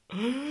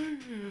Where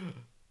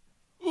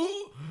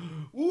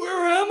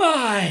am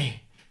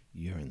I?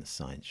 You're in the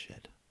science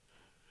shed.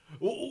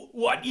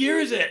 What year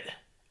is it?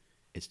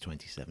 It's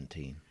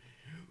 2017.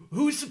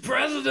 Who's the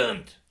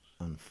president?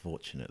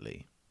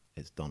 Unfortunately,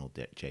 it's Donald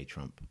J.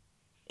 Trump.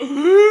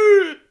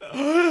 Who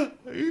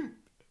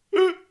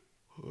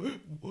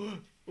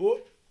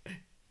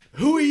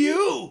are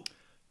you?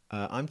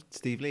 I'm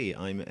Steve Lee.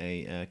 I'm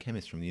a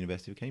chemist from the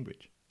University of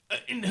Cambridge.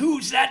 And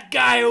who's that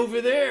guy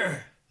over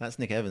there? That's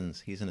Nick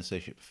Evans. He's an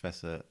associate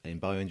professor in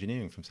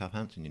bioengineering from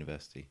Southampton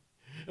University.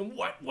 And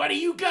what are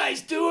you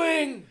guys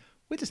doing?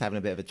 We're just having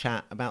a bit of a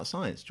chat about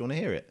science. Do you want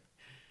to hear it?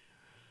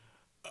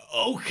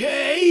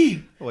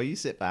 Okay. Well, you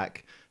sit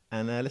back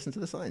and listen to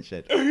the Science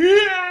Shed.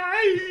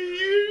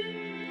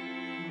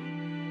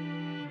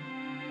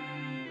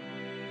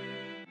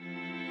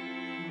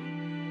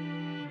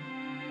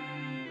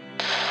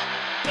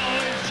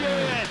 Science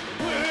Shed!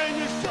 We're in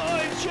the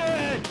Science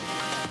Shed!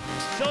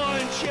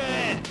 Science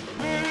Shed!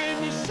 We're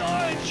in the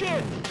Science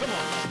Shed! Come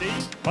on,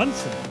 Steve.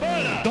 Bunsen,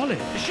 Burner! Dolly,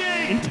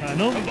 Machine!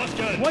 internal.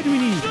 Combustion! Why do we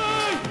need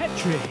Steam!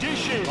 Petri,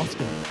 Dishes!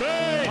 Oscar,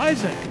 Base!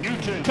 Isaac,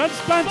 Newton!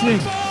 transplanting?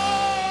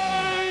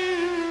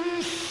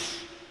 Science!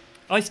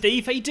 Hi,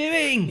 Steve. How you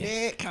doing?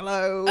 Nick,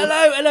 hello.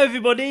 Hello,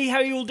 everybody. How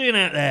are you all doing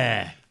out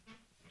there?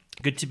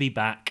 Good to be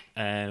back.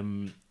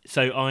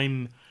 So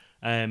I'm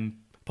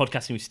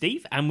podcasting with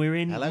Steve, and we're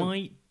in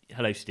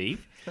Hello,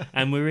 Steve.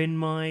 And we're in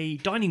my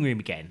dining room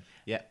again.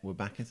 Yeah, we're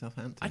back in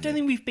Southampton. I don't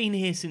think we've been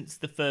here since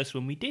the first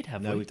one we did,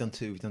 have No, we? we've done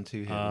two. We've done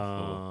two here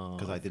Oh, before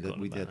because we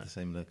about did that. the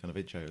same kind of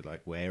intro,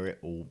 like where it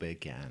all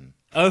began.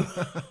 Oh,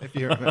 If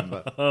you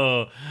remember.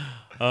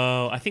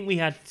 I think we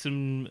had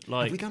some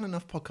Have we done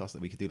enough podcasts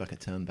that we could do like a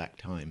turn back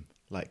time?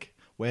 Like,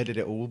 where did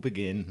it all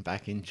begin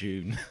back in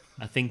June?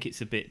 I think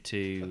it's a bit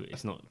too.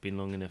 It's not been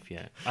long enough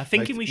yet. I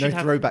think we no should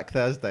have. throwback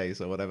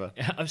Thursdays or whatever.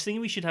 I was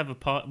thinking we should have a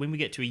part when we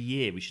get to a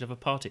year. We should have a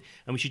party,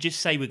 and we should just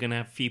say we're going to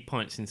have a few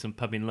pints in some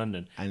pub in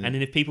London, and then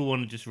if people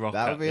want to just rock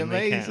That up, would be then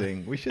they can.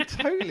 amazing. We should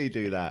totally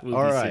do that. We'll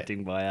all be right.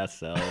 sitting by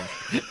ourselves,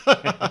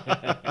 but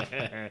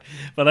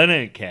I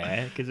don't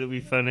care because it'll be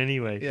fun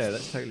anyway. Yeah,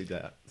 let's totally do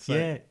that.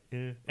 So,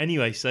 Yeah.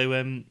 Anyway, so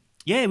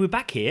we're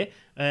back here.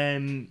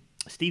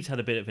 Steve's had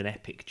a bit of an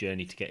epic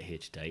journey to get here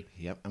today.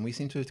 Yep, and we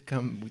seem to have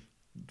come.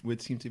 We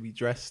seem to be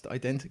dressed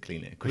identically,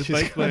 Nick. We're Which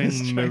is both kind of wearing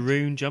strange.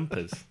 maroon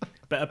jumpers,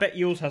 but I bet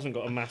yours hasn't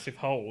got a massive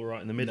hole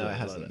right in the middle. No, it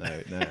hasn't. No,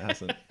 it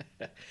hasn't.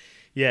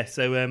 Yeah,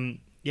 so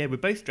we're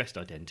both dressed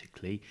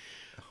identically.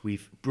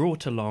 We've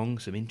brought along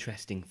some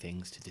interesting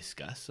things to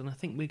discuss, and I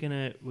think we're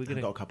gonna. I've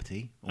got a cup of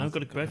tea. I've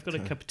got both got a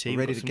cup of tea.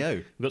 We're ready We've to got go.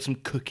 We've got some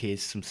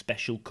cookies, some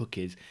special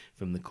cookies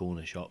from the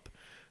corner shop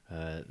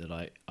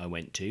that I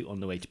went to on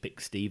the way to pick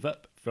Steve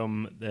up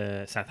from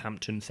the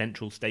Southampton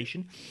Central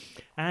Station,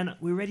 and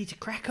we're ready to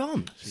crack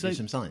on. Should we do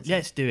some science?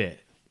 Let's do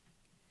it.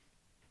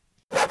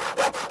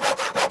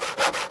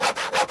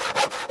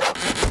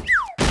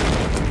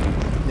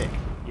 Nick,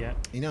 Yeah,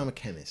 you know I'm a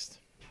chemist.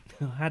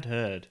 I had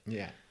heard.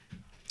 Yeah.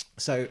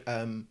 So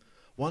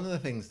one of the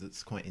things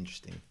that's quite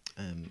interesting,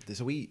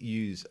 so we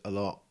use a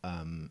lot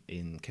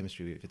in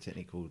chemistry with a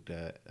technique called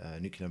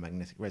nuclear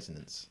magnetic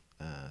resonance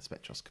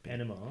spectroscopy.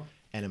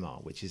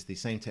 NMR, which is the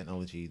same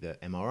technology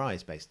that MRI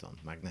is based on,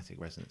 magnetic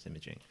resonance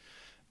imaging.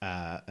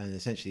 And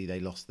essentially they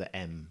lost the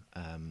M.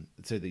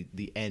 So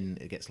the N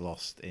it gets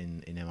lost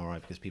in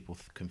MRI because people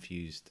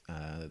confused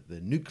the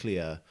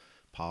nuclear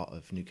part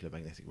of nuclear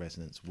magnetic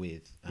resonance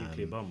with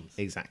Nuclear bombs.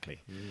 Exactly.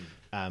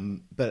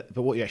 But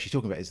what you're actually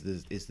talking about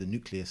is the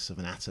nucleus of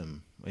an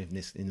atom.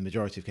 In the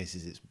majority of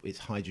cases, it's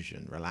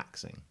hydrogen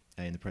relaxing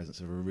in the presence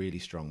of a really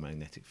strong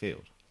magnetic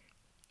field.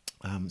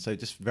 So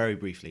just very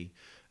briefly,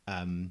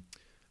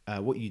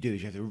 what you do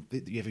is you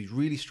have these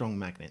really strong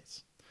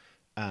magnets.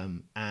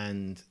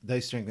 And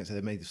those strong magnets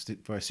are made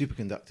for a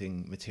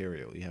superconducting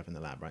material you have in the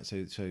lab, right?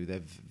 So they're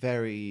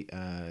very,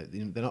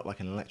 they're not like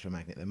an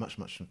electromagnet. They're much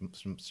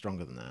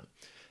stronger than that,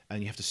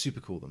 and you have to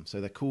supercool them. So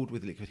they're cooled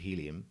with liquid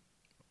helium,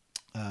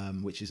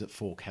 which is at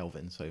 4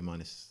 Kelvin, so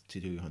minus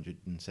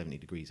 270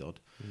 degrees odd.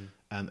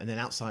 And then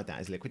outside that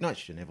is liquid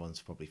nitrogen.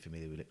 Everyone's probably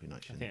familiar with liquid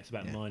nitrogen. I think it's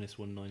about minus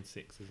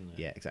 196, isn't it?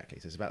 Yeah, exactly.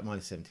 So it's about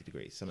minus 70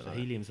 degrees. Something So like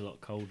that. helium's a lot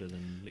colder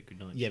than liquid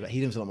nitrogen. Yeah, but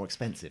helium's a lot more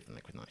expensive than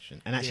liquid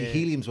nitrogen. And actually, Yeah.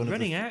 helium's one You're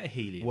of the... running out of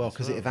helium. Well, as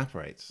because it well.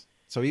 evaporates.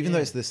 So even though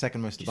it's the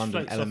second most It just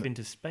abundant floats off element...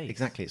 into space.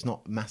 Exactly. It's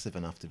not massive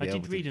enough to be I able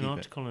did to read an keep it.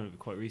 article on it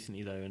quite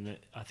recently, though, and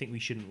I think we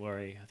shouldn't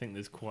worry. I think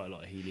there's quite a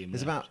lot of helium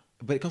There's left.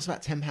 but it costs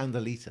about £10 a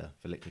litre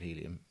for liquid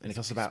helium. And It's it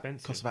costs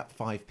expensive. about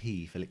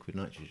 5p for liquid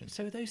nitrogen.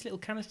 So those little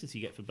canisters you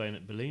get for blowing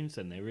up balloons,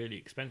 then they're really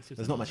expensive.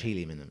 There's not much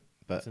helium in them.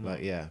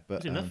 But yeah. But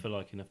It's enough for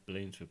like enough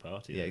balloons for a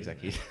party. yeah, though,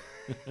 isn't exactly.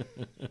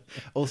 it?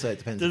 Also, it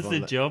depends Does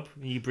upon the job.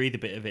 You breathe a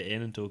bit of it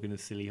in and talk in a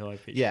silly high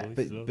pitched Yeah, voice.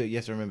 but as well. you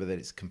have to remember that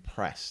it's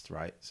compressed,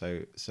 right?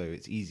 So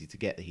it's easy to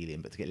get the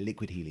helium, but to get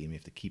liquid helium, you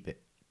have to keep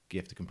it. You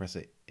have to compress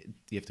it.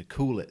 You have to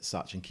cool it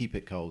such and keep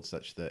it cold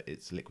such that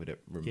it's liquid at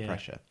room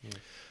pressure,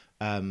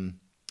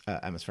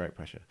 atmospheric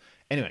pressure.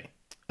 Anyway,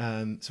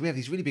 So we have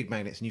these really big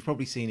magnets, and you've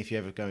probably seen if you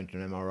ever go into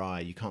an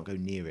MRI, you can't go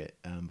near it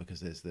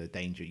because there's the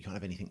danger. You can't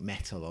have anything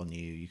metal on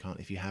you. You can't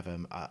if you have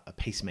a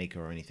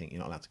pacemaker or anything. You're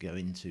not allowed to go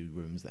into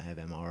rooms that have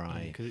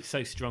MRI because it's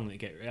so strong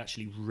that it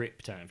actually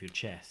ripped out of your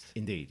chest.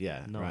 Indeed,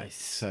 yeah, Nice. right.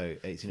 So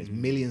it's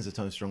millions of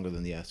times stronger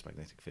than the Earth's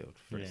magnetic field,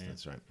 for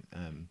instance, right?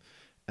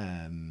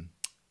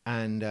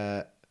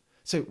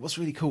 So what's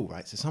really cool,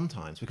 right? So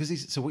sometimes,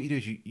 because what you do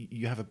is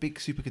you have a big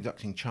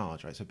superconducting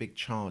charge, right? So a big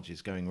charge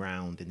is going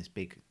round in this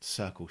big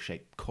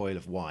circle-shaped coil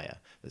of wire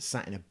that's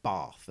sat in a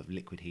bath of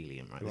liquid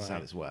helium, right? This is how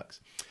this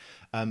works.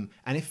 And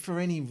if for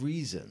any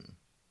reason,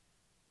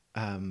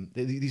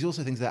 these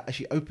also things that are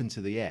actually open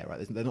to the air,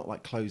 right? They're not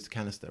like closed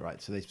canister, right?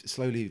 So they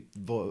slowly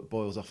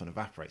boils off and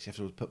evaporates. You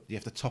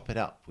have to top it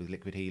up with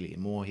liquid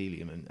helium, more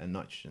helium and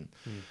nitrogen.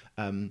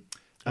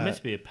 It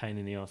must be a pain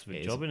in the arse of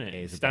a job, isn't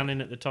it?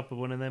 Standing at the top of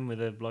one of them with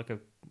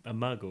a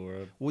mug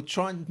or a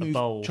try and move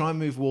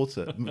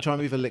water. Try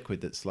and move a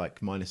liquid that's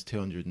like minus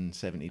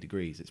 270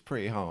 degrees. It's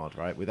pretty hard,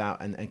 right?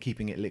 And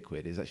keeping it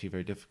liquid is actually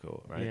very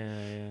difficult, right?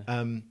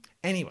 Yeah.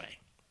 Anyway,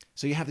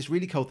 so you have this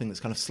really cold thing that's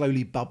kind of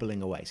slowly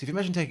bubbling away. So if you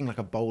imagine taking like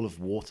a bowl of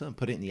water and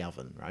put it in the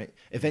oven, right?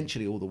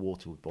 Eventually all the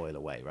water would boil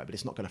away, right? But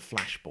it's not going to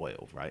flash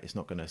boil, right? It's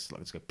not going to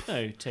go. Poof.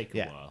 No, take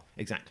a while.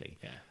 Exactly.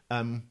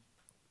 Yeah.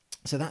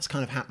 So that's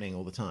kind of happening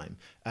all the time.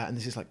 And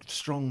there's this like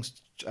strong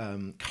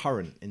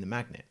current in the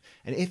magnet.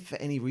 And if for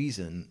any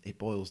reason it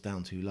boils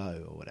down too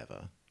low or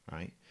whatever,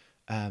 right,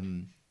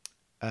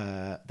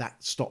 that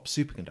stops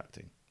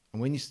superconducting.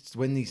 And when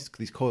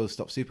these coils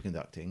stop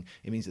superconducting,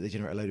 it means that they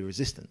generate a load of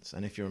resistance.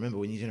 And if you remember,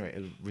 when you generate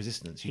a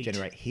resistance, you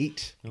generate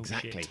heat. Oh,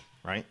 exactly. Shit.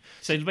 Right.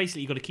 So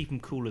basically, you've got to keep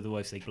them cool,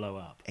 otherwise they blow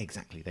up.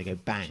 Exactly. They go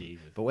bang.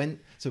 Jesus. But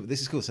so this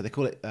is cool. So they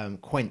call it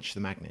quench the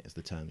magnet is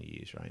the term you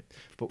use, right?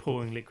 But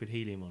pouring liquid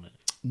helium on it.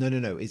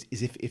 No. Is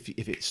if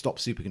it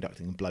stops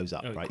superconducting and blows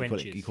up,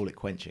 right? You call it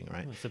quenching,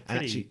 right? Well, it's a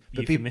pretty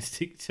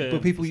euphemistic term.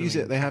 But people use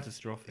it. They have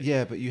catastrophic.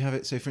 Yeah, but you have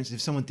it. So, for instance,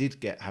 if someone did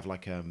have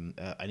like an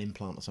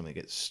implant or something that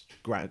gets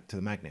grabbed to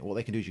the magnet, what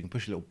they can do is you can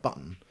push a little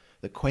button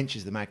that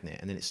quenches the magnet,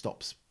 and then it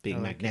stops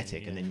being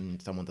magnetic, and then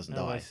someone doesn't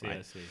die. I see.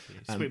 Right?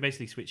 I see.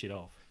 Basically, switch it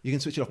off. You can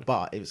switch it off,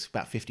 but it was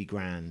about 50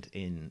 grand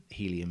in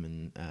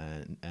helium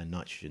and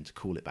nitrogen to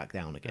cool it back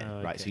down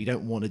again, right? So you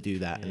don't want to do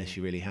that unless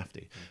you really have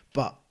to.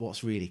 But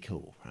what's really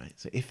cool, right?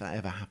 So if that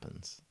ever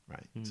happens,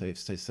 right? So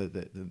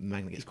the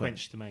magnet gets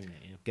quenched, the magnet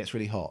gets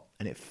really hot,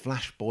 and it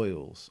flash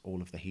boils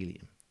all of the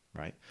helium,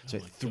 right? So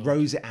it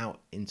throws it out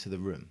into the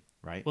room,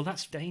 right? Well,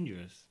 that's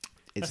dangerous.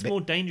 That's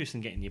more dangerous than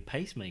getting your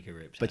pacemaker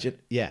ripped out.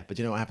 But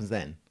you know what happens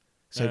then?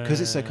 So because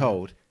it's so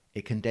cold,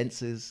 it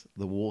condenses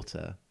the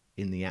water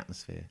in the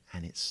atmosphere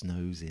and it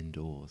snows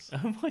indoors.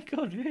 Oh my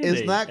God, really?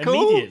 Isn't that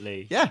cool?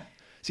 Immediately? Yeah.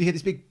 So you hear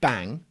this big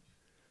bang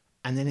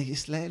and then it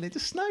just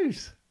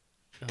snows.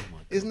 Oh my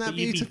God. Isn't that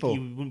beautiful?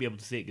 You wouldn't be able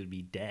to see it because it'd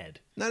be dead.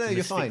 No,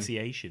 you're fine.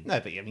 Asphyxiation. No,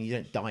 but I mean, you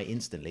don't die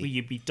instantly. Well,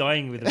 you'd be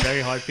dying with a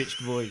very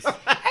high-pitched voice.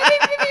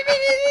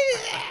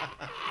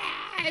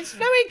 It's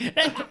snowing!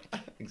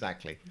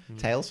 Exactly.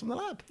 Tales from the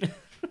lab.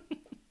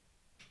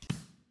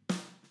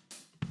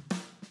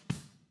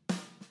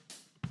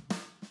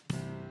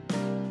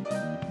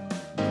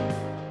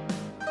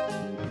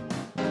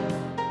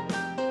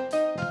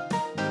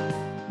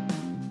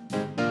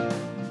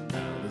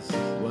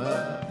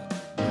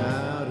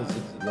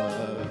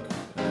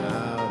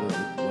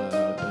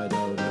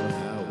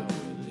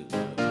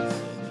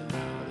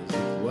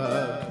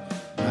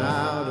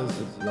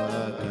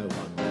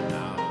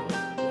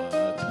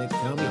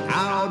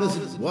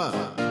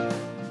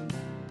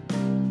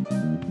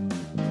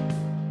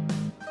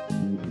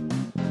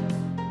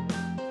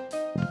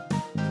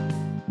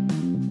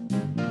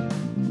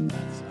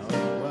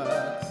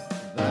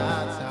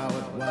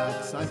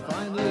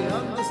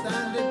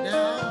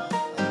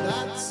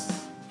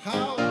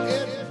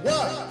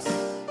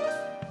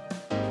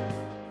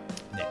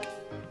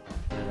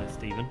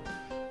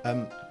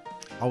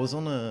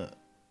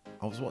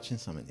 I was watching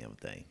something the other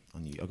day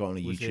on YouTube. I got on a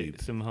YouTube. Was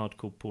it some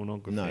hardcore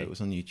pornography? No, it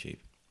was on YouTube.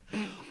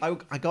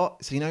 I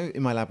got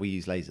in my lab we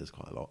use lasers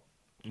quite a lot.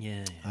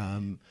 Yeah.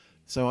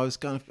 So I was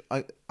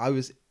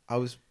I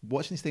was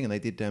watching this thing and they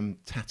did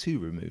tattoo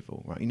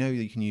removal, right? You know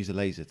you can use a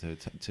laser to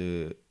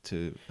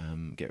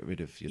get rid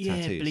of your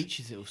tattoos. Yeah,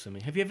 bleaches it or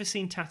something. Have you ever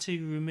seen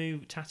tattoo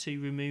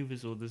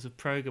removers, or there's a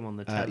program on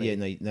the telly?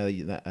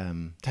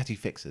 Tattoo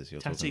fixers.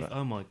 You're talking about.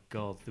 Oh my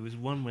God, there was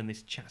one when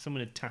someone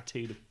had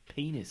tattooed a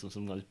penis on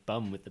some guy's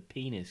bum with the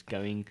penis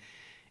going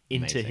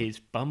into his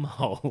bum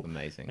hole.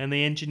 Amazing. And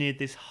they engineered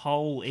this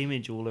whole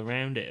image all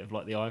around it of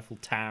like the Eiffel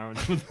Tower and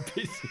all the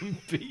bits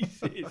and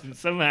pieces. And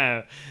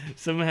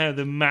somehow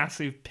the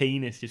massive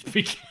penis just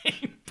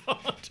became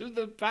part of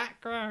the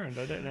background.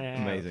 I don't know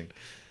how. Amazing.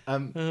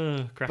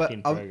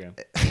 Cracking program.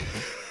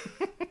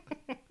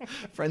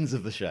 Friends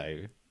of the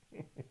show.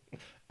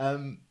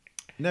 So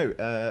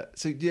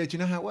do you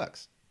know how it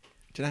works?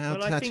 Do you know how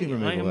tattoo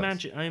removal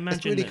works? I imagine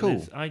it's really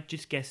cool. I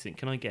just guess it.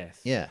 Can I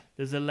guess? Yeah.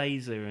 There's a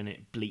laser and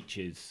it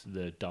bleaches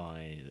the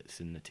dye that's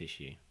in the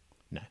tissue.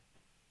 No.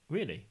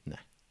 Really? No.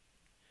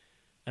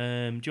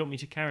 Do you want me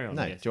to carry on?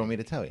 No, do you want me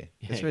to tell you?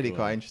 Yeah, It's really go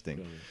quite on. interesting.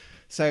 Go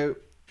on.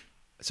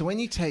 So when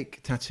you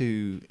take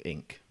tattoo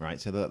ink, right?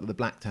 So the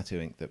black tattoo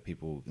ink that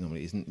people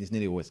normally is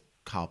nearly always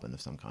carbon of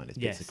some kind. It's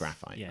bits of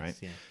graphite, right?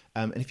 Yeah.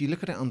 And if you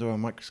look at it under a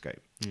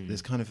microscope,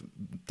 there's kind of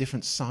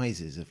different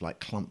sizes of like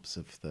clumps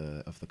of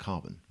the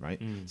carbon, right?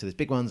 So there's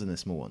big ones and there's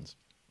small ones.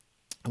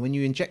 And when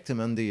you inject them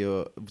under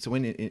your,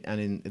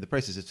 in the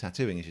process of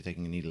tattooing, is you're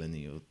taking a needle and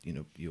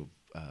you're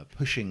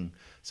pushing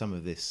some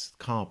of this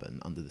carbon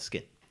under the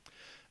skin.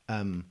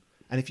 And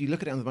if you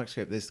look at it under the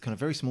microscope, there's kind of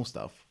very small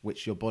stuff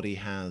which your body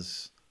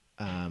has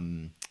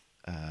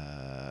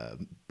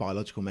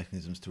biological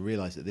mechanisms to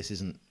realize that this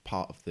isn't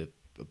part of the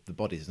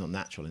body, it's not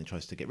natural, and it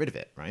tries to get rid of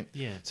it, right?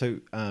 Yeah. So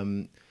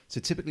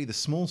typically the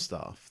small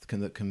stuff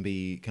that can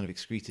be kind of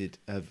excreted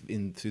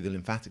through the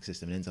lymphatic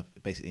system and ends up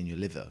basically in your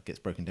liver, gets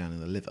broken down in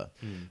the liver.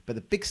 But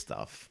the big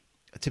stuff,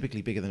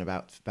 typically bigger than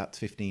about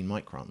 15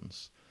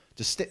 microns,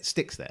 just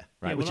sticks there,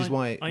 right? Yeah, Which is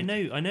why I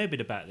know a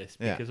bit about this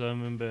because I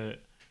remember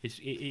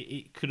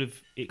it kind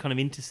of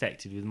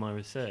intersected with my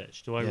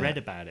research. So I read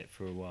about it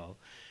for a while.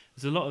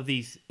 There's a lot of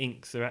these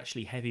inks are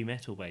actually heavy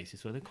metal bases,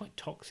 so they're quite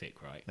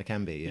toxic, right? They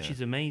can be, yeah. Which is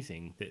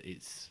amazing that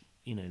it's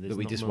there's that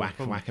we just whack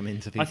them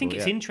into people. I think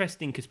it's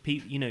interesting because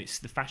people, it's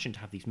the fashion to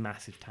have these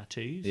massive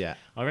tattoos. Yeah.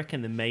 I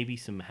reckon there may be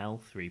some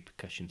health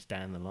repercussions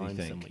down the line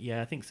somewhere.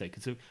 Yeah, I think so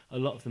because a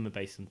lot of them are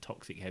based on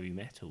toxic heavy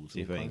metals.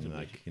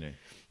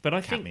 But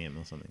I think cadmium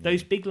or something.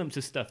 Those big lumps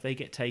of stuff, they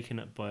get taken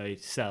up by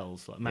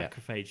cells like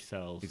macrophage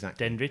cells,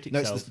 dendritic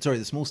cells.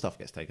 The small stuff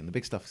gets taken. The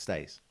big stuff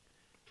stays.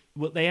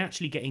 Well, they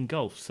actually get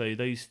engulfed. So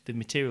the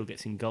material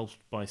gets engulfed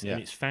by,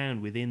 and it's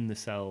found within the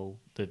cell,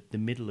 the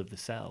middle of the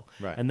cell,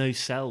 right. And those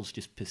cells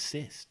just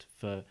persist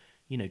for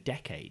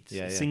decades.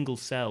 A single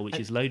cell which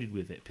is loaded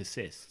with it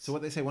persists. So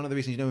what they say, one of the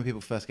reasons when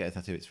people first get a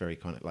tattoo, it's very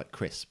kind of like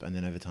crisp, and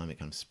then over time it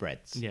kind of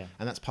spreads. Yeah,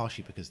 and that's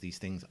partially because these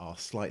things are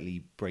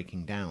slightly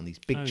breaking down. These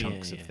big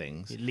chunks of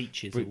things. It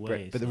leaches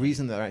away. But the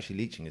reason they're actually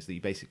leaching is that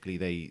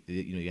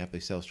you have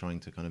those cells trying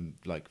to kind of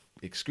like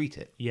excrete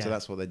it. Yeah. So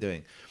that's what they're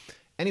doing.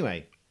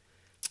 Anyway.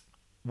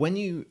 When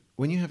you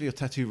have your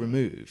tattoo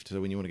removed,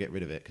 so when you want to get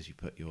rid of it because you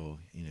put your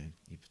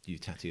you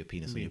tattoo your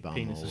penis on your bum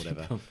or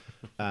whatever,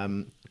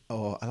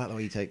 or I like the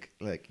way you take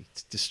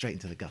just straight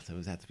into the gutter.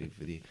 Was that to be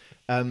with you?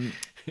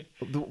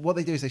 What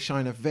they do is they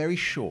shine a very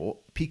short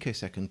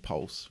picosecond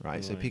pulse,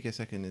 right? So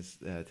picosecond is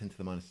 10 to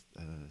the minus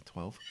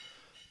 12.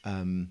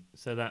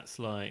 So that's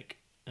like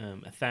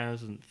a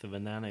thousandth of a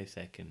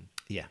nanosecond.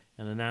 Yeah,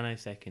 and a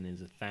nanosecond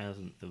is a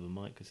thousandth of a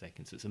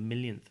microsecond, so it's a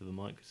millionth of a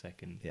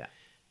microsecond. Yeah,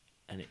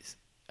 and it's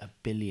a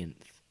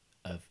billionth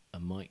of a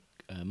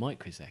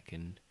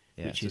microsecond,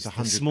 which is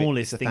the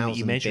smallest thing that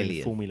you measure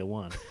in Formula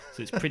One.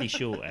 So it's pretty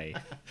short, eh?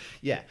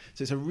 Yeah.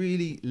 So it's a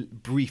really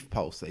brief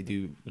pulse that they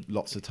do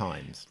lots of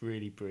times.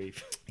 Really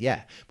brief.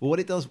 Yeah. But what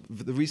it does,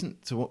 the reason,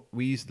 so what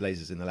we use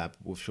lasers in the lab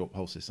with short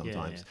pulses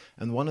sometimes.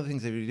 Yeah. And one of the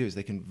things they really do is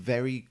they can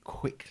very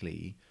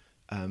quickly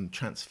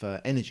transfer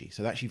energy.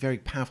 So they're actually very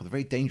powerful. They're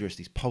very dangerous,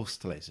 these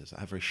pulsed lasers that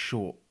have very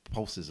short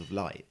pulses of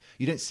light.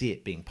 You don't see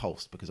it being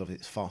pulsed because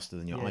obviously it's faster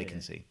than your eye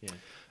can see. Yeah.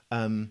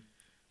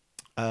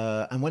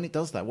 And when it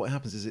does that, what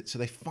happens is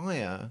they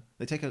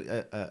take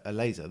a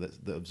laser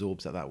that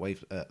absorbs at that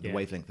the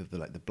wavelength of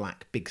the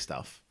black big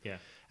stuff,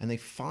 and they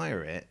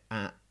fire it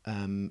at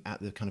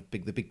the kind of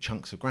big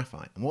chunks of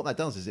graphite. And what that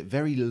does is it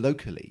very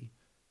locally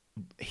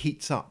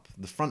heats up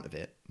the front of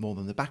it more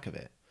than the back of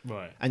it.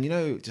 Right. And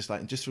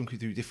just from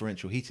through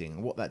differential heating,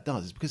 and what that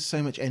does is because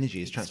so much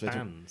energy is transferred,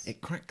 it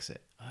cracks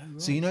it. Oh,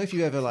 right. So if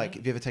you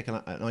ever take an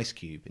ice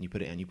cube and you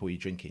put it in, you pour your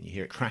drink in, you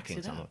hear it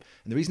cracking somewhat.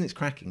 And the reason it's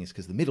cracking is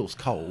because the middle's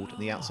cold and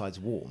the outside's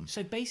warm.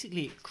 So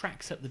basically, it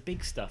cracks up the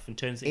big stuff and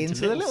turns it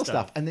into the little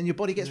stuff, and then your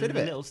body gets rid of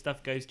it. The little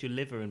stuff goes to your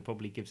liver and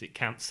probably gives it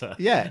cancer.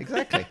 Yeah,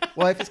 exactly.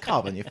 Well, if it's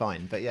carbon, you're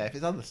fine. But yeah, if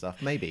it's other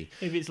stuff, maybe.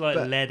 If it's like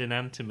lead and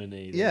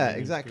antimony, then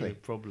exactly. A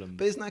problem.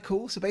 But isn't that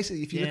cool? So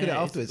basically, if you look at it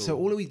afterwards, so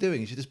all are we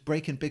doing is you're just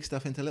breaking big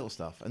stuff into little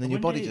stuff, and then your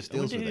body just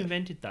deals with it. I wonder who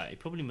invented that. It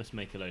probably must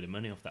make a load of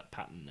money off that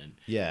patent then.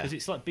 Yeah. Because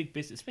it's like big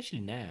business, especially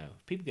now.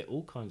 People get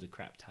all kinds of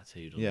crap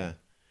tattooed on them.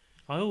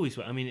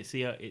 I mean, it's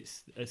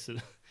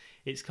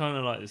kind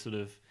of like the sort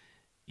of,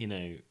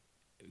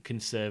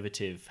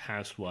 conservative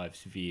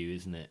housewives view,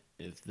 isn't it?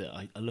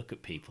 I look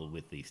at people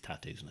with these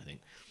tattoos and I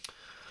think,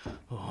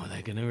 oh,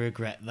 they're going to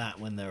regret that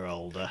when they're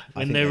older.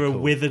 When they're a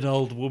withered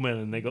old woman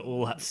and they got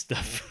all that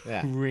stuff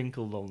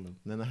wrinkled on them.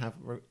 And then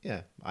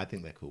I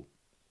think they're cool.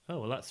 Oh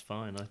well, that's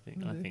fine. I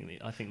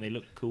think they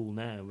look cool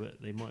now,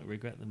 but they might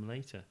regret them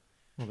later.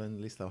 Well, then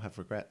at least they'll have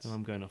regrets. Well,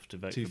 I'm going off to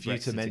vote for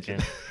Brexit to mention.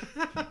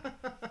 Again.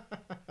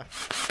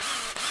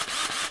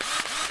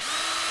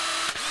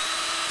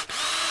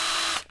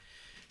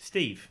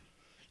 Steve.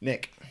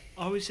 Nick.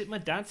 I was at my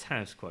dad's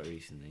house quite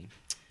recently.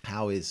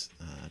 How is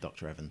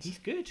Dr. Evans? He's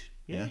good.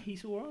 Yeah,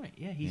 he's all right.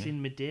 Yeah, he's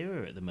in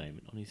Madeira at the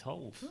moment on his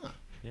holes. Ah,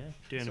 yeah,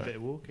 doing a bit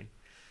of walking.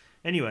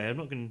 Anyway, I'm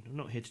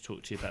not here to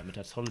talk to you about my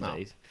dad's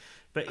holidays,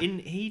 but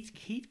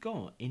he'd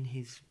got in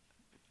his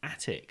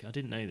attic. I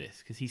didn't know this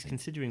because he's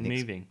considering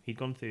moving. He'd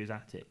gone through his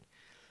attic,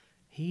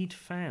 he'd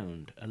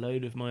found a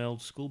load of my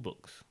old school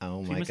books. Oh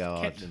So he my must have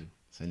God! kept them.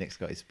 So Nick's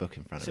got his book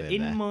in front So of him.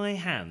 in there. my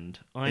hand,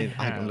 I'm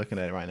I'm looking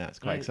at it right now. It's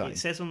quite exciting. It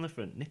says on the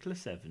front,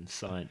 Nicholas Evans,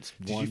 Science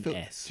Did you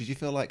 1S.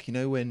 feel like, you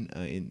know, when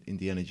in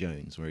Indiana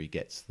Jones, where he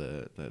gets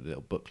the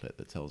little booklet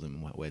that tells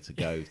him where to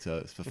go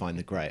to find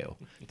the Grail?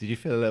 Did you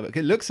feel a little bit?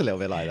 It looks a little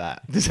bit like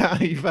that. Is that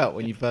how you felt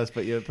when you first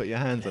put your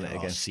hands on it There are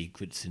again?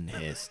 secrets in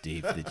here,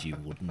 Steve, that you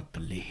wouldn't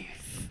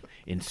believe.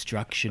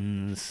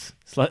 Instructions.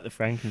 It's like the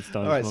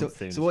Frankenstein All right.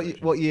 monster. So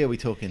what year are we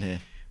talking here?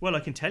 Well, I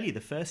can tell you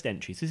the first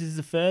entries. This is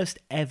the first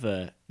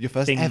ever. Your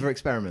first thing- ever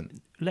experiment.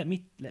 Let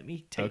me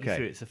take you Okay.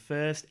 through. It's the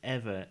first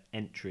ever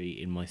entry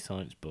in my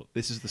science book.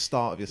 This is the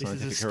start of your This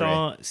scientific is the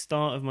career.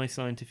 start of my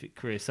scientific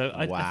career. So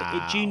I Wow.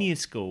 at junior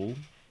school,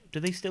 do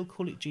they still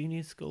call it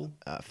junior school?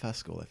 First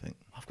school, I think.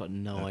 I've got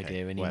no Okay,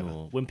 idea anymore.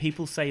 whatever. When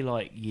people say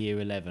like year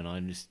 11, I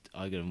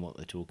don't know what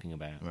they're talking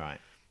about. Right.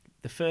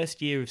 The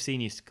first year of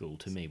senior school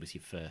to me was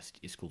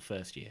it's called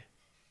first year.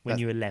 When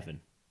That's- you're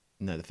 11.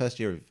 No, the first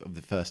year of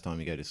the first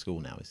time you go to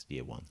school now is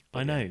year one.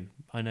 I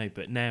know,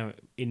 but now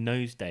in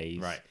those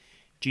days, Back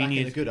in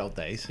juniors. the good old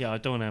days. Yeah, I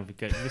don't want to have a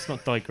go. Let's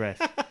not digress.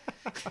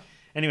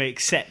 Anyway,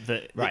 except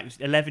that Right. it was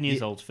 11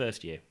 years old,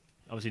 first year.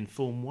 I was in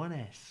Form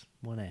 1S.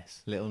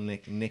 Little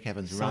Nick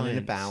Evans Science. running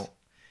about.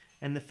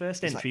 And the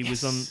first It's like, entry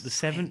was on yes, the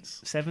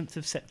science. 7th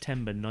of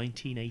September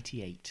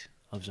 1988.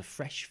 I was a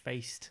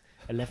fresh-faced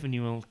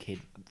 11-year-old kid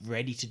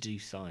ready to do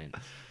science.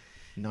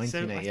 So I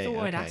 1988.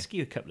 thought I'd okay. ask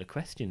you a couple of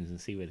questions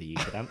and see whether you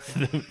could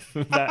answer them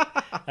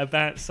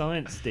about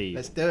science, Steve.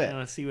 Let's do it. And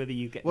I'll see whether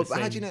you get Well, the but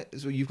same. how do you know?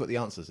 So you've got the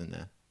answers in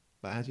there.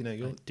 But how do you know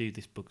yours? Dude,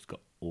 this book's got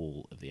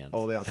all of the answers.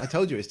 All the answers. I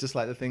told you, it's just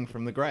like the thing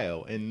from the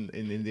Grail in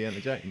Indiana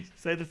Jones.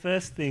 So the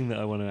first thing that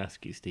I want to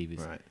ask you, Steve, is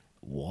Right.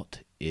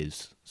 what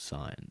is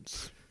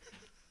science?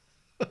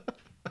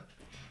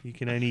 You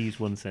can only use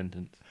one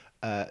sentence.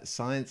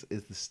 Science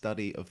is the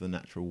study of the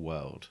natural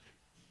world.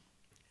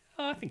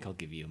 Oh, I think I'll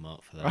give you a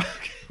mark for that.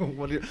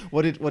 what did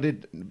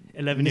 11-year-old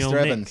Mr. Nick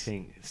Evans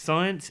think?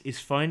 Science is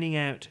finding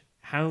out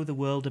how the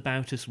world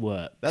about us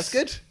works. That's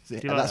good. you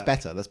like That's that?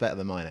 better. That's better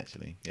than mine,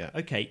 actually. Yeah.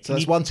 Okay. So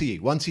that's one to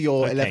you. One to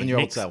your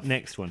 11-year-old self.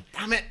 Next one.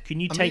 Damn it! Can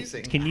you I'm take?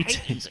 losing. Can you I hate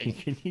take? losing.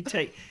 Can you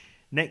take?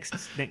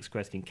 Next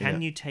question. Can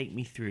Yeah. you take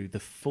me through the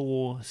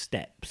 4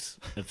 steps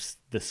of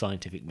the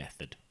scientific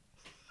method?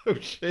 Oh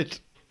shit!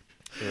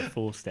 There are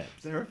 4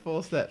 steps. There are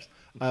 4 steps.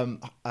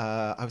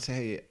 I would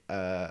say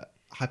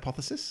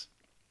hypothesis,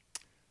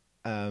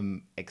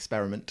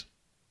 experiment,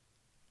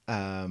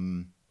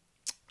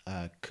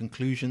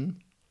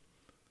 conclusion,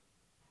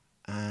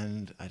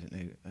 and I don't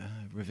know,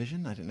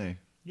 revision. I don't know.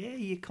 Yeah,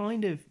 you're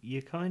close.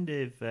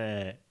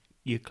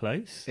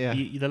 Yeah.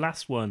 The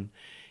last one,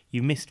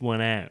 you missed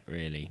one out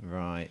really.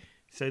 Right.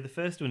 So the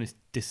first one is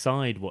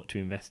decide what to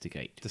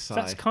investigate. So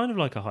that's Decide. kind of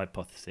like a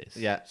hypothesis.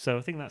 Yeah. So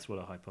I think that's what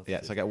a hypothesis Yeah.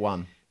 is. So I get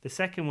 1. The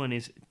second one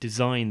is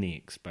design the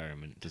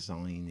experiment.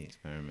 Design the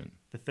experiment.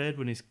 The third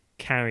one is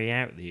carry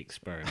out the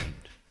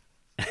experiment.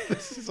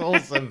 This is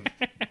awesome.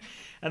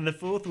 And the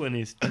fourth one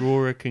is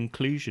draw a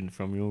conclusion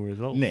from your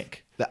results.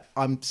 Nick,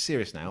 I'm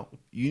serious now.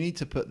 You need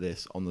to put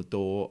this on the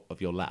door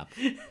of your lab.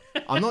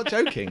 I'm not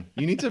joking.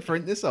 You need to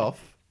print this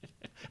off.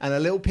 And a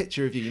little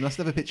picture of you. You must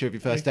have a picture of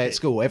your first day at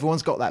school.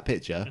 Everyone's got that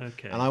picture.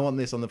 Okay. And I want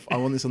this on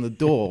the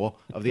door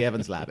of the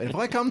Evans lab. And if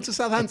I come to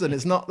Southampton,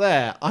 it's not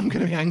there. I'm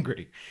going to be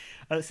angry.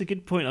 That's a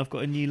good point. I've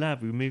got a new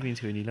lab. We're moving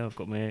into a new lab. I've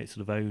got my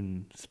sort of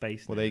own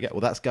space. Well, now. there you go.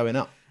 Well, that's going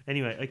up.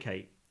 Anyway,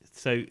 okay.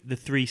 So the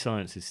 3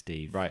 sciences,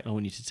 Steve. Right. I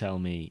want you to tell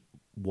me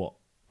what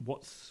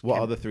What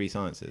are the 3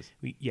 sciences?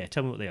 Yeah,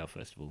 tell me what they are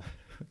first of all.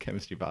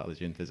 Chemistry,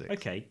 biology, and physics.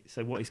 Okay,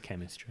 so what is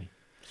chemistry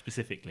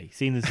specifically?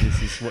 Seeing as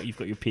this is what you've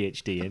got your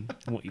PhD in,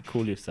 and what you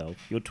call yourself,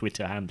 your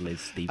Twitter handle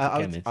is Steve the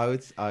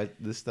Chemist.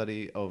 The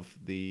study of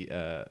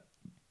the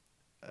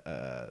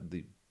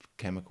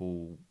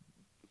chemical.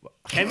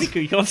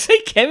 Chemical? You can't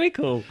say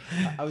chemical.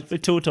 I would For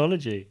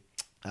tautology.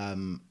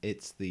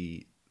 It's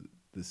the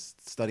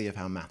study of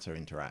how matter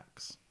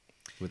interacts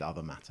with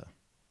other matter.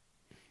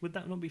 Would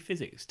that not be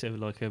physics to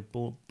like a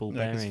ball No, 'cause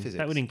bearing? physics.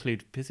 That would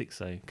include physics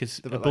though, because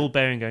a But ball like-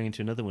 bearing going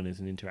into another one is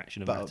an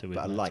interaction of But matter with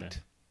a matter. light,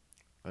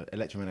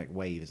 electromagnetic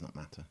wave is not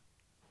matter.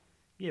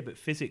 Yeah, but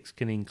physics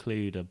can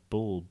include a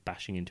ball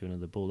bashing into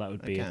another ball. That would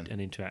It be can. an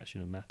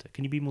interaction of matter.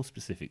 Can you be more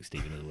specific,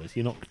 Steve? In other words,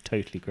 you're not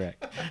totally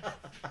correct.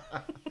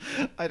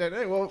 I don't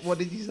know. What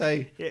did you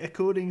say? Yeah,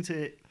 according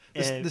to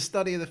The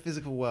study of the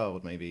physical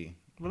world, maybe.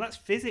 well, that's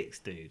physics,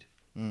 dude.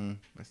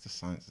 That's just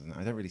science, isn't it?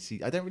 I don't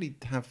really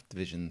have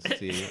divisions.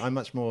 To you. I'm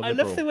much more I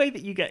liberal. love the way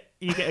that you get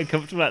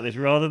uncomfortable about this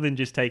rather than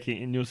just taking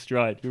it in your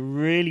stride. You're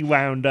really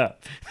wound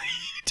up.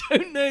 You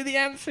don't know the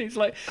answer. It's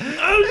like, oh no,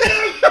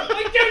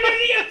 I don't know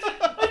the answer.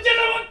 I don't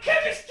know what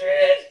chemistry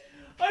is.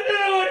 I don't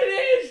know what it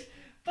is.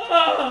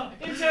 Ah,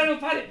 internal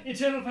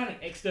panic.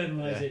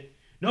 Externalize Yeah. it.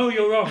 No,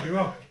 you're wrong.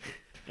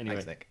 Anyway,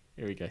 Thanks, Nick.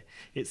 here we go.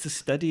 It's the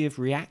study of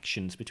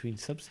reactions between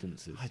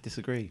substances. I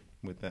disagree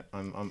with that.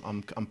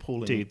 I'm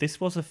pulling. Dude, this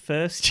was a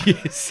first year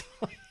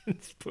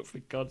science, but for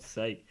God's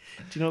sake,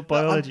 do you know what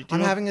biology?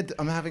 I'm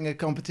having a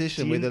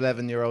competition Do you- with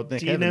 11-year-old Nick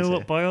do you Evans know here.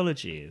 what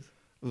biology is?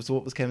 So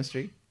what was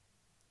chemistry?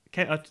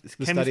 It's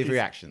The study of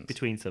reactions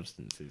between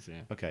substances.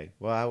 Yeah. Okay.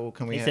 Well,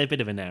 can we? It's a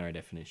bit of a narrow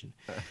definition.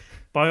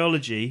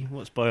 Biology.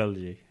 What's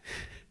biology?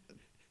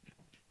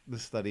 The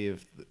study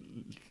of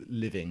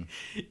living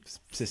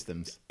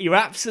systems. You're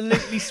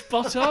absolutely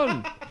spot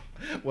on.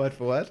 Word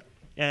for word.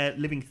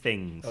 Living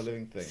things. Oh,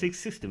 living things.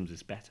 Systems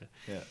is better.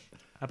 Yeah.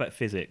 How about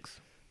physics?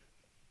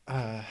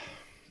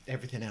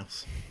 Everything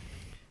else.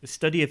 The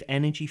study of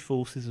energy,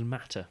 forces, and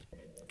matter,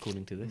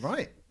 according to this.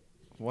 Right.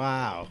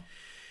 Wow.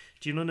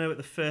 Do you not know what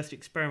the first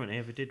experiment I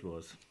ever did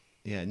was?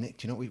 Yeah, Nick.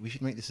 Do you know what we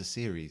should make this a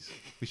series?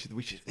 We should.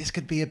 This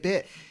could be a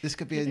bit. This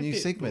could be a new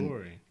segment.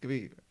 Boring. Could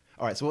be.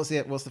 All right. So what's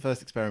the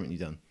first experiment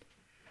you've done?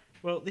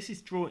 Well, this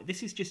is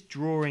just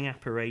drawing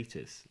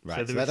apparatus.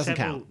 Right. So that doesn't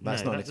count.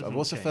 That's not an experiment.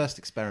 What's the first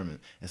experiment?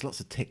 There's lots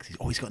of ticks.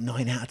 He's got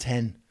 9 out of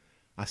 10.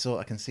 I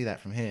can see that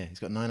from here. He's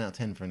got 9 out of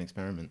 10 for an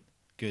experiment.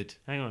 Good.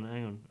 Hang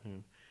on.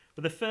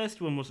 But the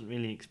first one wasn't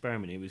really an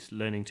experiment. It was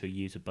learning to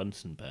use a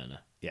Bunsen burner.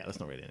 Yeah, that's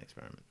not really an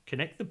experiment.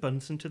 Connect the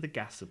Bunsen to the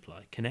gas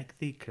supply.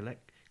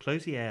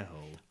 Close the air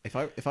hole. If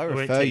I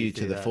refer you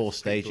to the 4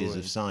 stages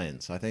of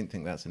science, I don't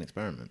think that's an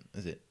experiment,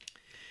 is it?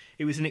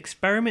 It was an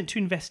experiment to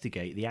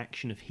investigate the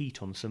action of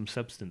heat on some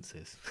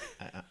substances.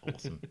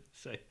 Awesome.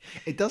 So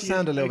it does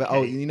sound a little bit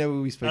old. You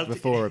know, we spoke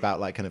before about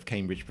like kind of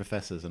Cambridge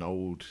professors and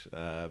old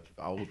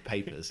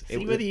papers.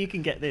 See whether you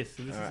can get this.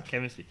 So this is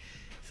chemistry.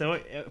 So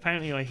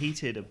apparently I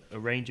heated a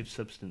range of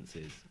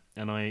substances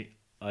and I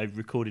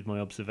recorded my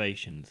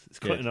observations. It's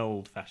quite an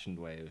old-fashioned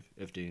way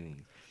of doing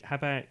things. How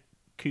about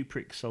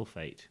cupric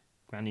sulfate?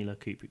 Granular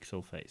cupric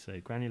sulfate. So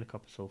granular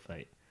copper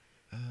sulfate.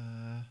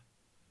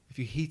 If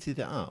you heated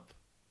it up.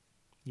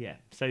 Yeah.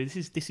 So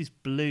this is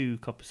blue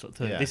copper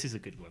sulfate. Yeah. This is a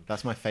good one.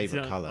 That's my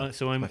favourite colour.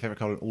 My favourite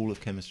colour in all of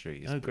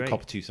chemistry is great.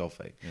 copper 2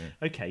 sulfate.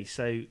 Yeah. Okay,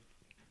 so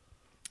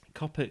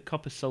copper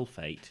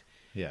sulfate.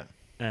 Yeah.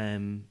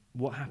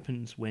 What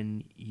happens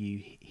when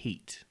you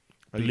heat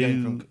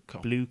blue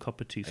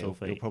copper 2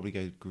 sulfate? You'll probably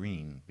go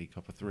green, be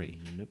copper 3.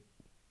 Nope.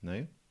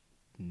 No?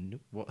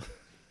 Nope. What?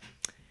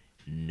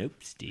 Nope,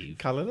 Steve.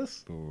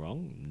 Colourless?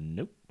 Wrong.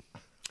 Nope.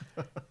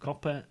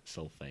 Copper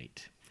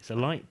sulfate. It's a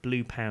light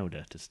blue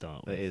powder to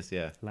start with. It is,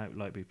 yeah. Light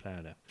blue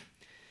powder.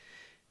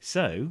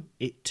 So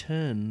it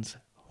turns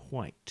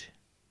white.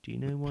 Do you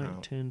know why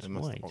it turns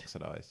white? It must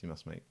oxidise. You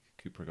must make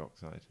cupric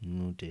oxide.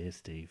 Oh dear,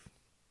 Steve.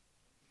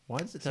 Why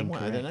does it turn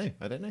white?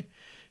 I don't know.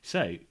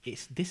 So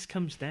this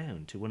comes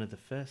down to one of the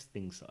first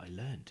things that I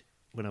learned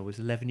when I was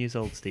 11 years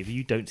old, Steve.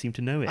 You don't seem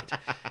to know it.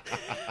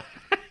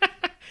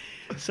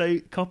 So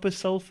copper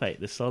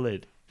sulfate, the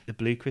solid, the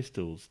blue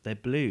crystals, they're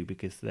blue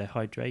because they're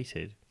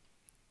hydrated.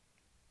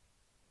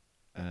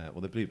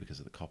 Well, they're blue because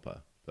of the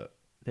copper, but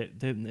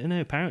no.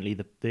 Apparently,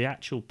 the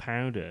actual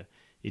powder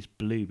is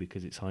blue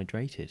because it's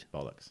hydrated.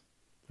 Bollocks.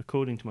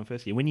 According to my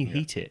first year, when you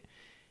heat it,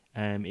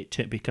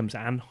 it becomes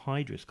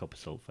anhydrous copper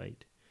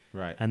sulfate.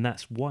 Right. And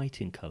that's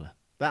white in colour.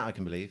 That I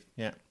can believe.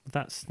 Yeah.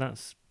 That's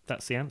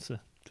the answer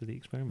to the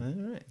experiment.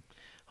 All right.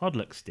 Hard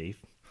luck,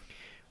 Steve.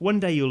 One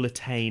day you'll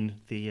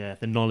attain the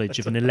knowledge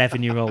of an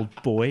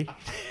 11-year-old boy.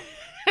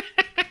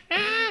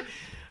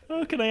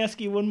 Oh, can I ask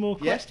you one more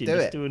question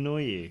to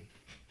annoy you?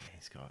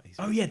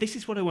 Yeah, this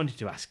is what I wanted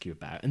to ask you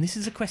about, and this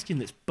is a question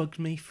that's bugged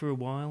me for a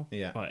while.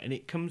 Yeah. Right, and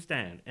it comes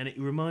down, and it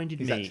reminded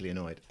me. He's actually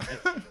annoyed.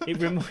 It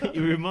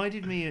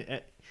reminded me.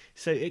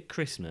 So at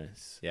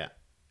Christmas. Yeah.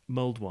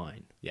 Mulled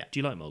wine. Yeah. Do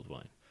you like mulled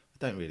wine?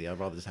 I don't really. I'd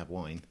rather just have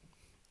wine.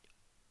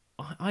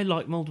 I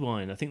like mulled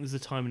wine. I think there's a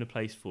time and a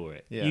place for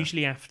it. Yeah.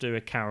 Usually after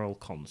a carol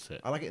concert.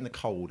 I like it in the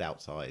cold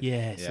outside.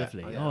 Yeah, it's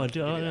lovely. I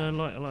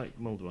like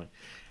mulled wine.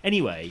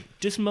 Anyway,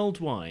 just mulled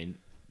wine.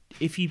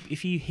 If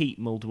you heat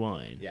mulled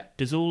wine,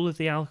 does all of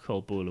the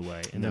alcohol boil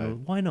away? And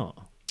then why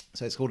not?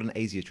 So it's called an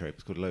azeotrope.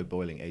 It's called a low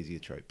boiling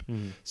azeotrope.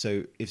 Mm.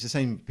 So it's the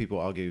same. People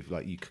argue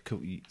like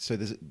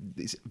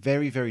it's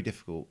very, very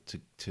difficult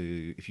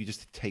to if you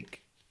just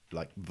take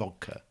like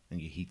vodka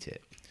and you heat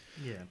it.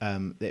 Yeah.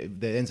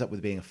 There ends up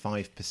with being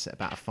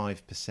about a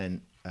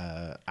 5%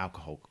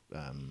 alcohol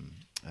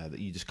that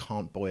you just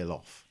can't boil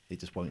off. It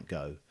just won't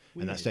go.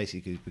 Weird. And that's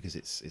basically because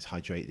it's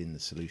hydrated in the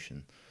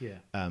solution. Yeah.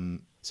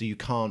 So you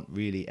can't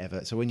really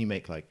ever. So when you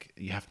make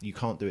you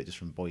can't do it just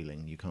from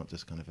boiling. You can't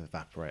just kind of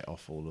evaporate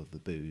off all of the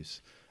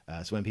booze.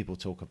 So when people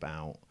talk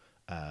about,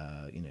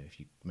 if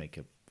you make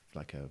a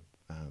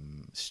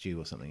stew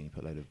or something, and you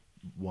put a load of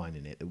wine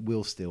in it, it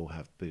will still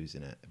have booze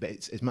in it, but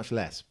it's much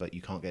less. But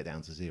you can't get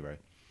down to 0.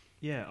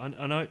 Yeah,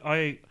 and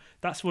I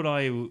that's what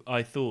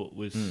I thought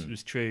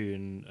was true,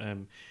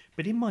 and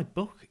but in my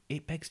book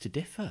it begs to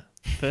differ.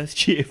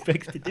 First year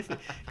begs to differ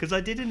because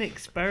I did an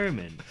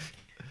experiment.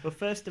 Well,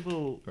 first of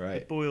all,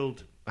 it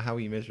boiled. How are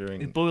you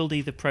measuring? It boiled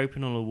either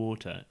propanol or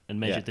water and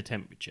measured the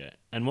temperature.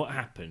 And what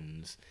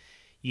happens?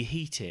 You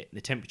heat it,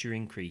 the temperature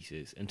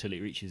increases until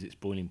it reaches its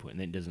boiling point,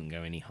 and then it doesn't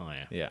go any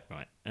higher. Yeah,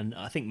 right. And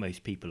I think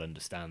most people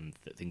understand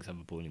that things have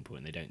a boiling point,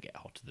 and they don't get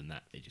hotter than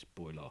that; they just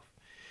boil off.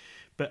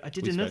 But I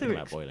did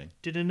another boiling.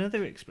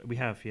 We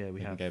have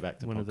go back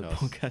to one podcasts. of the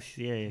podcasts.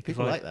 Yeah.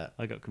 People like that.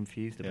 I got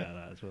confused about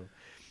that as well.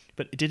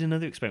 But I did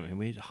another experiment.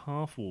 We had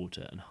half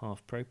water and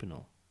half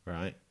propanol.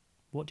 Right.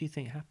 What do you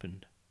think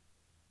happened?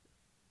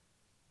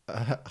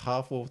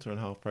 half water and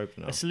half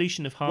propanol. A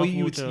solution of half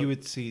well, water. you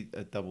would see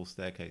a double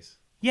staircase.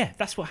 Yeah,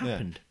 that's what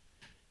happened.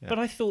 Yeah. But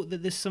I thought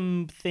that there's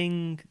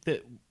something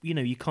that,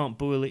 you can't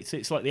boil it. So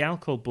it's like the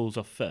alcohol boils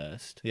off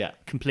first. Yeah.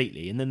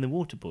 Completely, and then the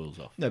water boils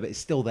off. No, but it's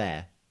still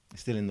there.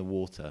 It's still in the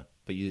water.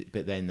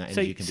 But then that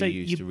energy can be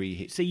used to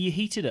reheat. So you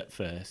heat it up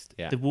first.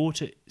 Yeah. The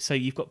water. So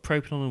you've got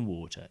propanol and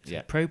water. So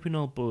Yeah.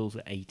 propanol boils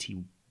at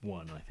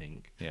 81, I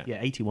think. Yeah. Yeah,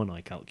 81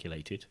 I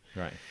calculated.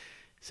 Right.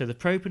 So the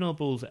propanol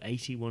boils at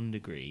 81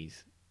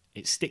 degrees.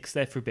 It sticks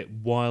there for a bit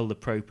while the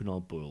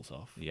propanol boils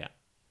off. Yeah.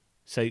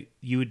 So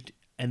you would,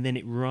 and then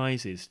it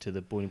rises to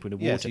the boiling point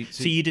of water. Yeah,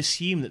 so you'd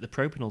assume that the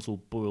propanol's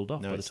all boiled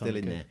off. No, by it's the time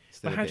still in it there. goes.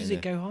 Still But a how bit does in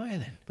it go higher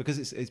then? Because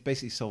it's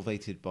basically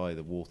solvated by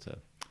the water.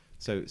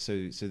 So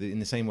in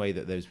the same way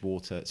that there's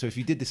water. So if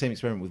you did the same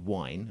experiment with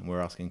wine, and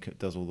we're asking,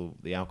 does all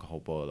the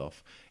alcohol boil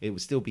off? It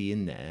would still be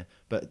in there,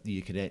 but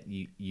you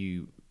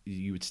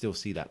would still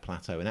see that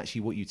plateau. And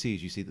actually, what you'd see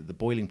is that the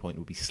boiling point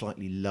would be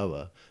slightly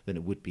lower than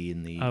it would be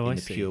in the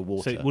pure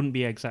water. So it wouldn't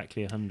be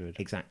exactly 100.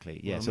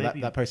 Exactly. Yeah. Well, so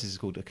maybe... that process is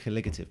called a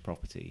colligative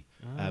property.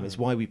 It's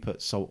why we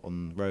put salt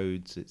on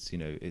roads. It's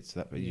it's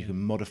that you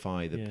can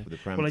modify the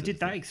parameters. Well, I did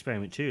that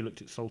experiment too. I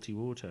looked at salty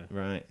water.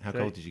 Right. How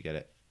cold did you get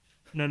it?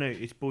 No,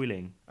 it's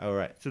boiling. Oh,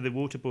 right. So the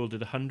water boiled at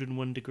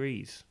 101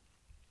 degrees.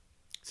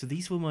 So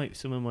these were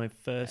some of my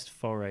first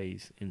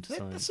forays into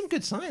science. That's some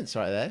good science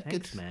right there.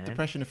 Thanks, good man.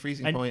 depression of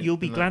freezing and point. You'll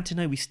be glad to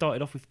know we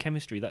started off with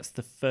chemistry. That's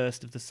the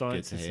first of the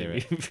sciences that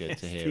we Good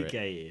to hear it.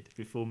 investigated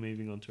before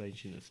moving on to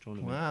ancient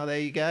astronomy. Wow, there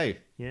you go.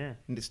 Yeah.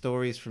 And the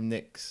stories from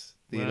Nick's,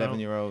 the Well,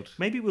 11-year-old.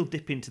 Maybe we'll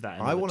dip into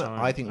that.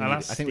 I think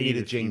we need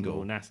a jingle.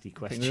 More nasty I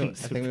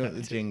questions. think we want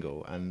the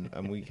jingle,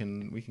 and we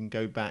can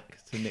go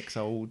back to Nick's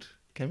old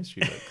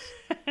chemistry books.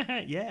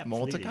 Yeah,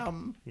 More to absolutely.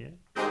 come. Yeah.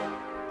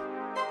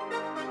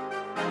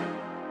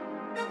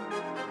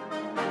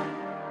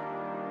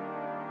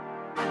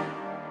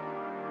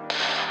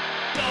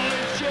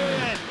 Science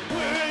Shed!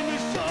 We're in the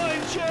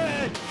Science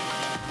Shed!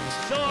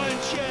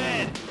 Science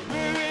Shed!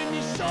 We're in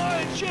the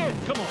Science Shed!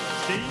 Come on,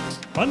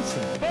 Steve!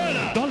 Bunsen!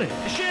 Burner! Dolly!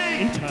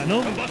 Machine!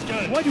 Internal!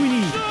 Combustion! Why do we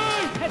need?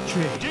 Stove!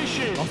 Petri!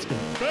 Dishes! Oscar!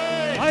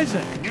 Base!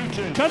 Isaac!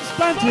 Newton!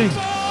 Transplanting!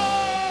 Science!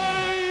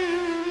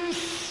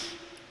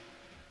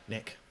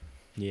 Nick,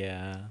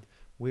 Yeah.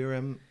 we're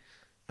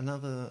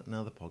another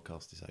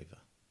podcast is over.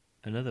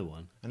 Another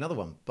one? Another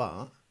one,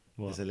 but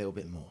What? there's a little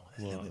bit more.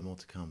 There's a little What? bit more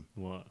to come.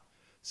 What?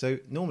 So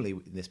normally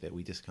in this bit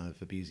we just kind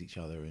of abuse each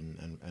other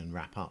and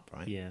wrap up,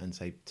 right? Yeah. And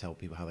tell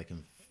people how they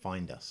can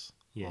find us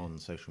on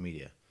social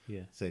media.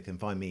 Yeah. So they can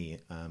find me.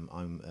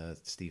 I'm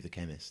Steve the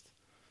Chemist,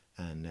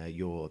 and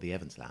you're the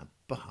Evans Lab.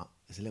 But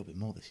there's a little bit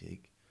more this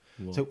week.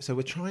 What? So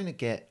we're trying to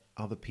get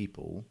other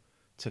people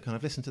to kind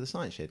of listen to the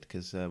Science Shed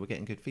because we're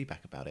getting good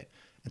feedback about it.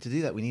 And to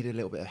do that, we need a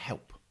little bit of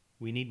help.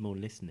 We need more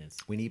listeners.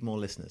 We need more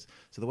listeners.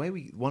 So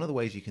one of the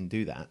ways you can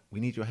do that, we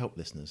need your help,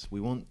 listeners. We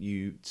want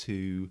you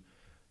to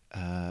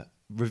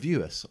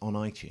review us on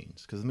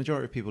iTunes because the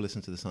majority of people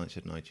listen to the Science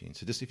Shed on iTunes.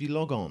 So just if you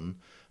log on,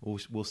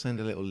 we'll send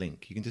a little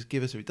link. You can just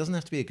give us. It doesn't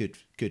have to be a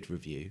good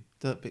review.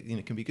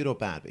 It can be good or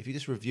bad. But if you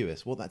just review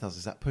us, what that does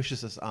is that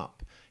pushes us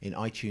up in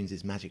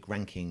iTunes' magic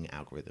ranking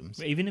algorithms.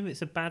 But even if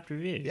it's a bad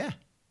review. Yeah.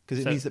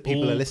 Because it means that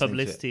people are listening to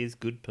it. Publicity is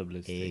good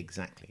publicity.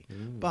 Exactly.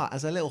 But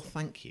as a little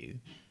thank you,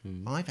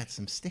 I've had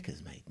some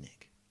stickers made,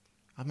 Nick.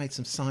 I've made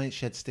some Science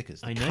Shed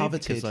stickers. I know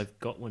because I've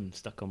got one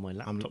stuck on my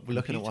laptop. I'm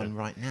looking at one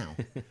right now.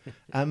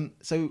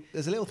 So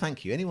there's a little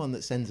thank you. Anyone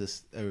that sends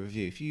us a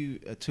review, if you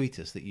tweet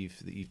us that you've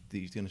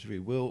done a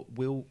review,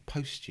 we'll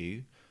post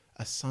you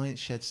a Science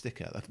Shed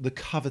sticker, the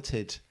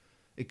coveted,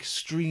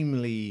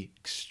 extremely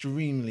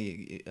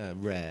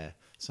rare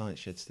Science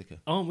Shed sticker.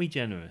 Aren't we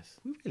generous?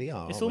 We really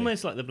are. It's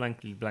almost like the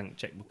blankly blank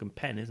checkbook and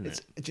pen, isn't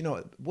it? Do you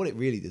know what it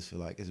really does feel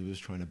like? Is we was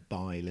trying to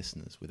buy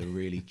listeners with a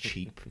really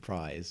cheap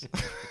prize.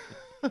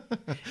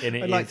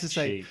 I'd like to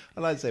say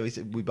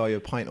we buy you a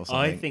pint or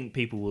something. I think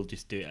people will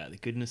just do it out of the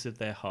goodness of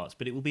their hearts,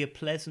 but it will be a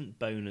pleasant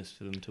bonus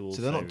for them to also.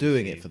 So they're not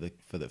doing it receive.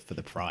 for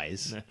the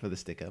prize, for the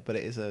sticker, but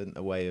it is a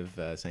way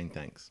of saying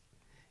thanks.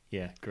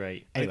 Yeah,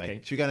 great. Anyway,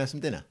 okay. should we go and have some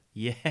dinner?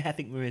 Yeah, I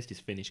think Maria's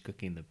just finished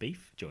cooking the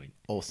beef joint.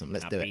 Awesome,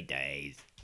 let's do it. Happy days.